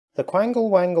The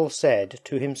Quangle-Wangle said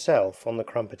to himself on the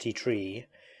crumpety tree,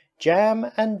 "Jam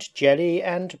and jelly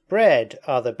and bread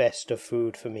are the best of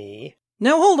food for me."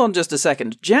 Now hold on just a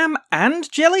second. Jam and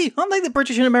jelly? Aren't they the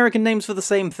British and American names for the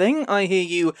same thing? I hear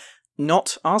you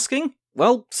not asking?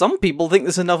 Well, some people think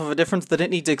there's enough of a difference that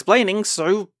it needs explaining,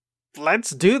 so let's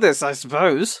do this, I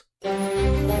suppose.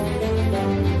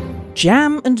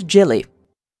 Jam and jelly.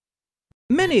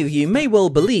 Many of you may well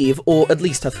believe, or at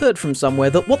least have heard from somewhere,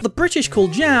 that what the British call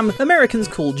jam, Americans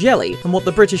call jelly, and what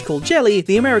the British call jelly,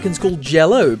 the Americans call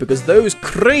jello, because those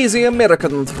crazy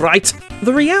Americans, right?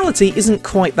 The reality isn't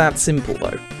quite that simple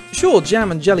though. Sure,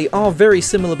 jam and jelly are very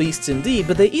similar beasts indeed,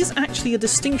 but there is actually a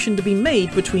distinction to be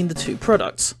made between the two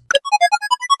products.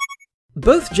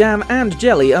 Both jam and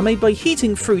jelly are made by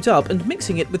heating fruit up and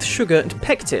mixing it with sugar and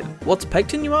pectin. What's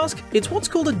pectin, you ask? It's what's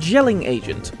called a gelling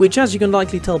agent, which, as you can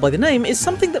likely tell by the name, is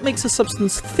something that makes a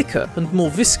substance thicker and more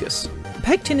viscous.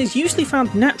 Pectin is usually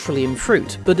found naturally in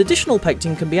fruit, but additional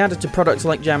pectin can be added to products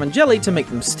like jam and jelly to make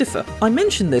them stiffer. I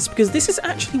mention this because this is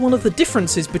actually one of the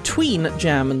differences between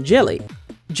jam and jelly.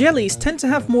 Jellies tend to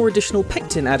have more additional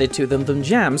pectin added to them than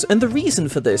jams, and the reason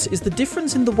for this is the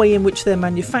difference in the way in which they're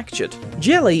manufactured.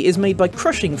 Jelly is made by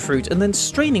crushing fruit and then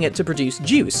straining it to produce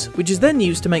juice, which is then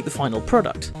used to make the final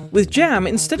product. With jam,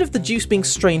 instead of the juice being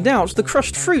strained out, the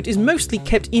crushed fruit is mostly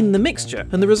kept in the mixture,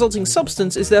 and the resulting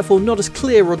substance is therefore not as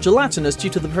clear or gelatinous due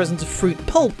to the presence of fruit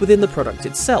pulp within the product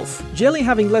itself. Jelly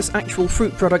having less actual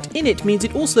fruit product in it means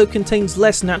it also contains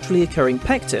less naturally occurring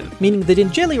pectin, meaning that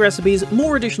in jelly recipes,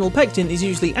 more additional pectin is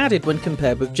usually added when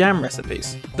compared with jam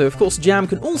recipes. Though of course jam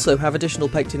can also have additional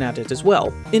pectin added as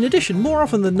well. In addition, more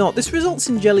often than not, this results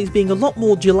in jellies being a lot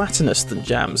more gelatinous than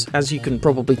jams, as you can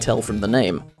probably tell from the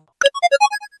name.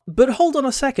 But hold on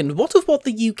a second, what of what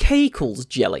the UK calls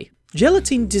jelly?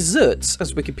 Gelatine desserts,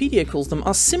 as Wikipedia calls them,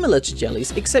 are similar to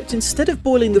jellies, except instead of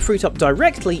boiling the fruit up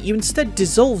directly, you instead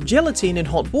dissolve gelatine in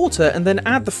hot water and then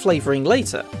add the flavouring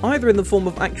later, either in the form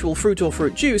of actual fruit or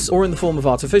fruit juice, or in the form of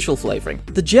artificial flavouring.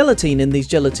 The gelatine in these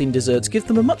gelatine desserts give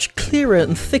them a much clearer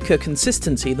and thicker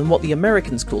consistency than what the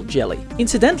Americans call jelly.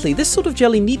 Incidentally, this sort of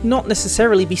jelly need not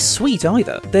necessarily be sweet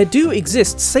either. There do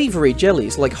exist savoury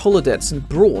jellies like holodets and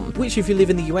brawn, which if you live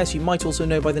in the US you might also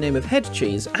know by the name of head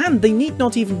cheese, and they need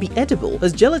not even be edible,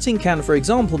 as gelatin can, for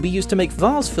example, be used to make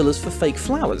vase fillers for fake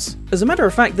flowers. As a matter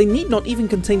of fact, they need not even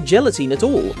contain gelatine at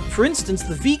all. For instance,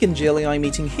 the vegan jelly I'm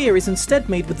eating here is instead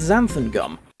made with xanthan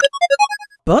gum.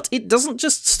 But it doesn't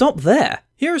just stop there.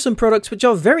 Here are some products which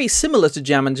are very similar to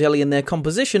jam and jelly in their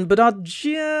composition, but are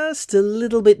just a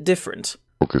little bit different.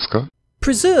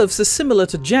 Preserves are similar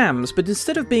to jams, but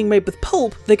instead of being made with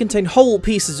pulp, they contain whole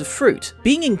pieces of fruit.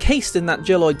 Being encased in that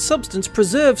geloid substance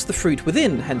preserves the fruit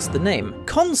within, hence the name.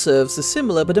 Conserves are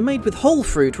similar, but are made with whole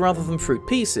fruit rather than fruit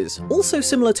pieces. Also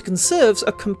similar to conserves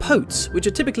are compotes, which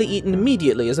are typically eaten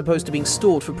immediately as opposed to being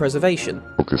stored for preservation.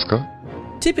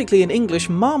 Typically in English,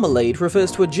 marmalade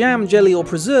refers to a jam, jelly or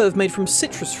preserve made from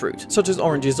citrus fruit, such as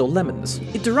oranges or lemons.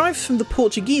 It derives from the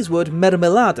Portuguese word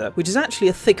mermelada, which is actually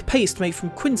a thick paste made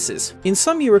from quinces. In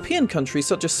some European countries,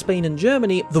 such as Spain and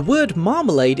Germany, the word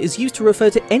marmalade is used to refer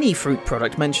to any fruit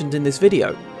product mentioned in this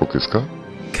video.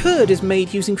 Curd is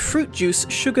made using fruit juice,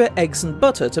 sugar, eggs and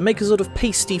butter to make a sort of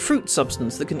pasty fruit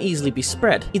substance that can easily be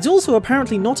spread. It's also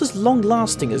apparently not as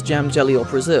long-lasting as jam, jelly or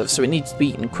preserve, so it needs to be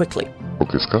eaten quickly.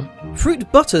 Fruit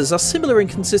butters are similar in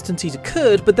consistency to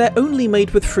curd, but they're only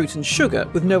made with fruit and sugar,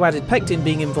 with no added pectin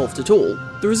being involved at all.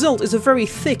 The result is a very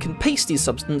thick and pasty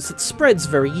substance that spreads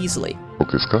very easily.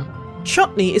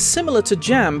 Chutney is similar to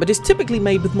jam, but is typically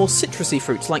made with more citrusy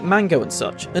fruits like mango and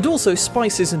such, and also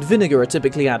spices and vinegar are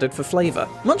typically added for flavour.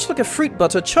 Much like a fruit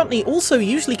butter, chutney also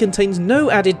usually contains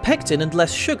no added pectin and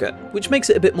less sugar, which makes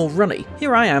it a bit more runny.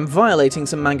 Here I am violating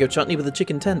some mango chutney with a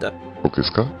chicken tender.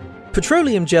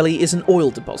 Petroleum jelly is an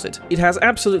oil deposit. It has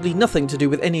absolutely nothing to do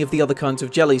with any of the other kinds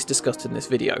of jellies discussed in this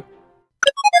video.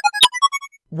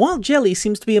 While jelly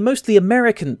seems to be a mostly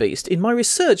American beast, in my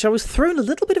research I was thrown a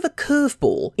little bit of a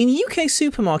curveball. In UK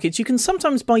supermarkets you can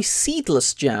sometimes buy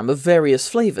seedless jam of various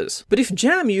flavours. But if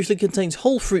jam usually contains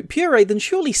whole fruit puree, then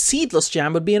surely seedless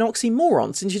jam would be an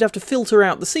oxymoron, since you'd have to filter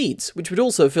out the seeds, which would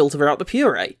also filter out the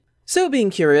puree. So being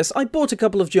curious, I bought a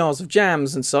couple of jars of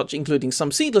jams and such, including some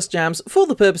seedless jams, for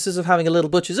the purposes of having a little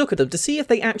butcher's look at them to see if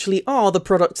they actually are the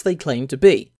products they claim to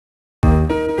be.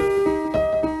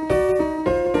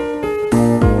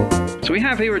 So we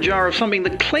have here a jar of something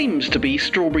that claims to be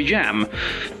strawberry jam.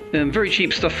 Very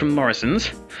cheap stuff from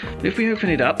Morrison's. If we open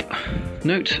it up,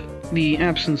 note the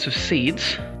absence of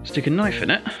seeds, stick a knife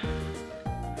in it,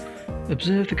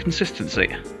 observe the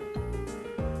consistency.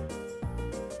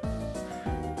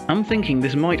 I'm thinking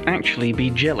this might actually be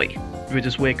jelly.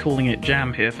 we're calling it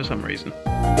jam here for some reason.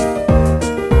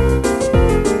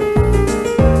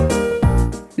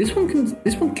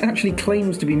 This one actually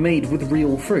claims to be made with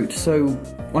real fruit, so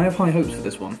I have high hopes for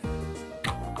this one.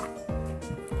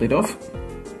 Lid off.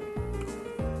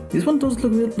 This one does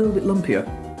look a little bit lumpier.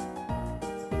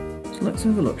 So let's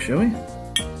have a look, shall we?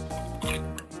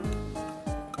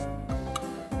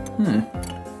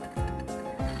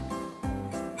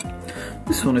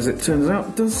 This one, as it turns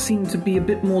out, does seem to be a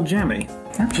bit more jammy.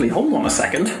 Actually, hold on a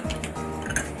second.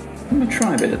 I'm going to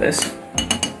try a bit of this.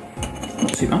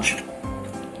 Not too much.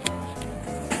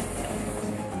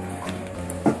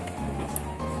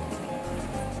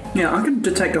 Yeah, I can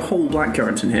detect a whole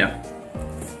blackcurrant in here.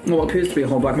 Well, what appears to be a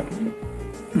whole blackcurrant.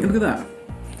 Look at that.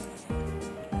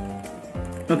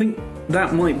 I think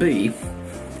that might be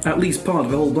at least part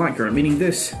of the whole blackcurrant, meaning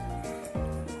this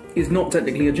is not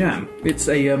technically a jam. It's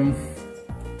a,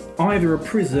 either a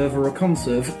preserve or a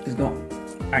conserve. It's got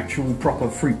actual proper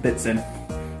fruit bits in.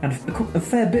 And a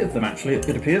fair bit of them, actually,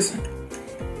 it appears.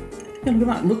 Yeah, look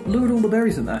at that. Look at all the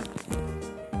berries in there.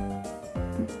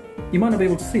 You might not be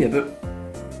able to see it, but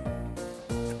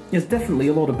there's definitely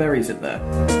a lot of berries in there.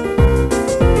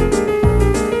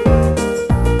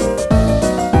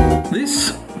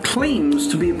 This claims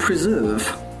to be a preserve,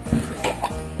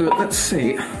 but let's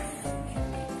see.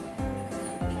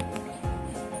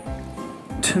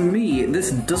 To me,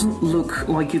 this doesn't look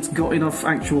like it's got enough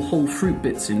actual whole fruit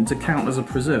bits in to count as a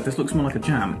preserve. This looks more like a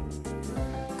jam.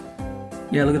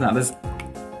 Yeah, look at that. There's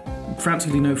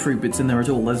practically no fruit bits in there at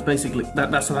all. There's basically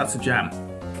that's a jam.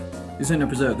 This ain't no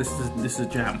preserve. This is a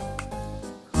jam.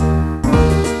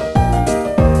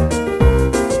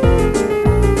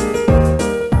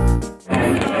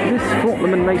 This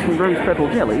Fortnum Mason rose petal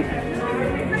jelly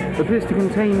appears to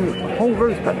contain whole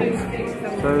rose petals,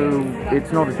 so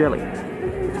it's not a jelly.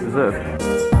 It's preserved.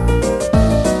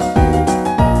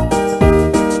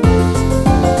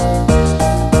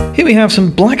 Here we have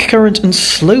some blackcurrant and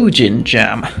sloe gin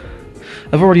jam.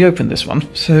 I've already opened this one,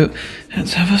 so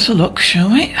let's have us a look, shall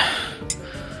we?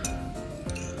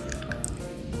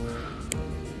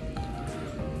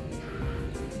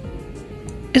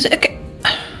 Is it okay?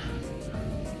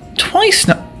 Twice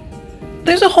now.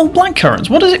 There's a whole blackcurrant.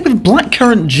 What is it with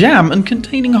blackcurrant jam and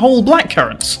containing whole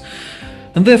blackcurrants?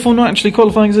 And therefore not actually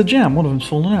qualifying as a jam. One of them's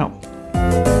fallen out.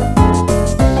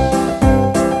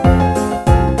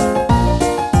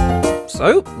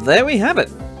 So, there we have it.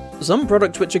 Some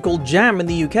products which are called jam in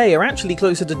the UK are actually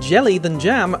closer to jelly than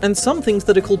jam, and some things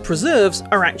that are called preserves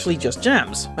are actually just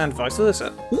jams, and vice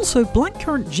versa. Also,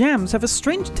 blackcurrant jams have a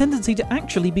strange tendency to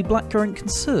actually be blackcurrant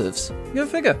conserves. Go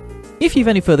figure. If you have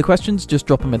any further questions, just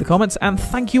drop them in the comments, and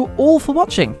thank you all for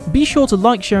watching. Be sure to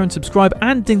like, share and subscribe,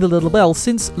 and ding the little bell,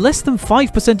 since less than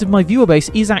 5% of my viewer base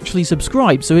is actually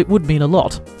subscribed, so it would mean a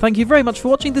lot. Thank you very much for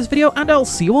watching this video, and I'll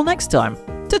see you all next time.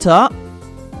 Ta-ta!